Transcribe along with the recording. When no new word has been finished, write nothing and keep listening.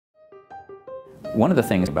One of the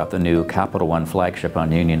things about the new CapitalOne flagship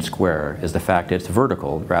on Union Square is the fact it's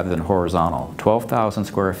vertical rather than horizontal, 12,000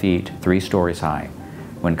 square feet, 3 stories high.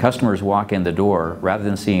 When customers walk in the door, rather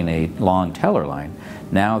than seeing a long teller line,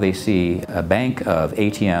 now they see a bank of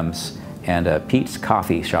ATMs and a Pete's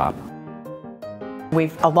coffee shop.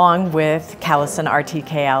 We've, along with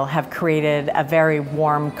CallisonRTKL, have created a very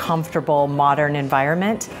warm, comfortable, modern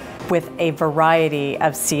environment with a variety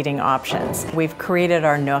of seating options. We've created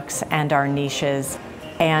our nooks and our niches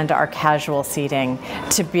and our casual seating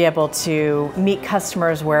to be able to meet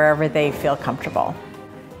customers wherever they feel comfortable.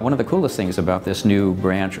 One of the coolest things about this new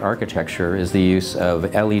branch architecture is the use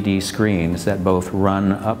of LED screens that both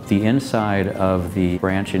run up the inside of the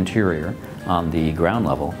branch interior on the ground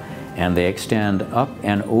level, and they extend up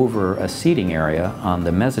and over a seating area on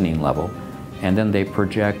the mezzanine level, and then they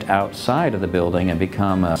project outside of the building and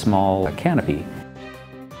become a small canopy.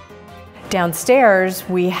 Downstairs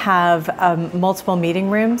we have multiple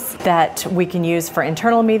meeting rooms that we can use for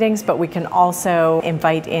internal meetings, but we can also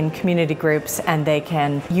invite in community groups and they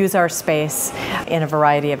can use our space in a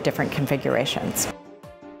variety of different configurations.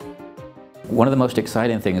 One of the most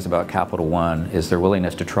exciting things about CapitalOne is their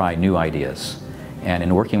willingness to try new ideas. And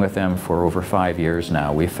in working with them for over 5 years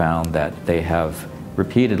now, we found that they have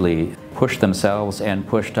repeatedly pushed themselves and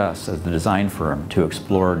pushed us as the design firm to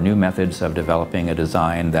explore new methods of developing a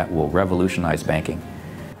design that will revolutionize banking.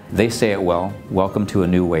 They say it well, welcome to a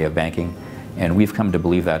new way of banking, and we've come to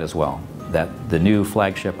believe that as well, that the new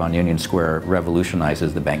flagship on Union Square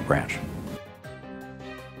revolutionizes the bank branch.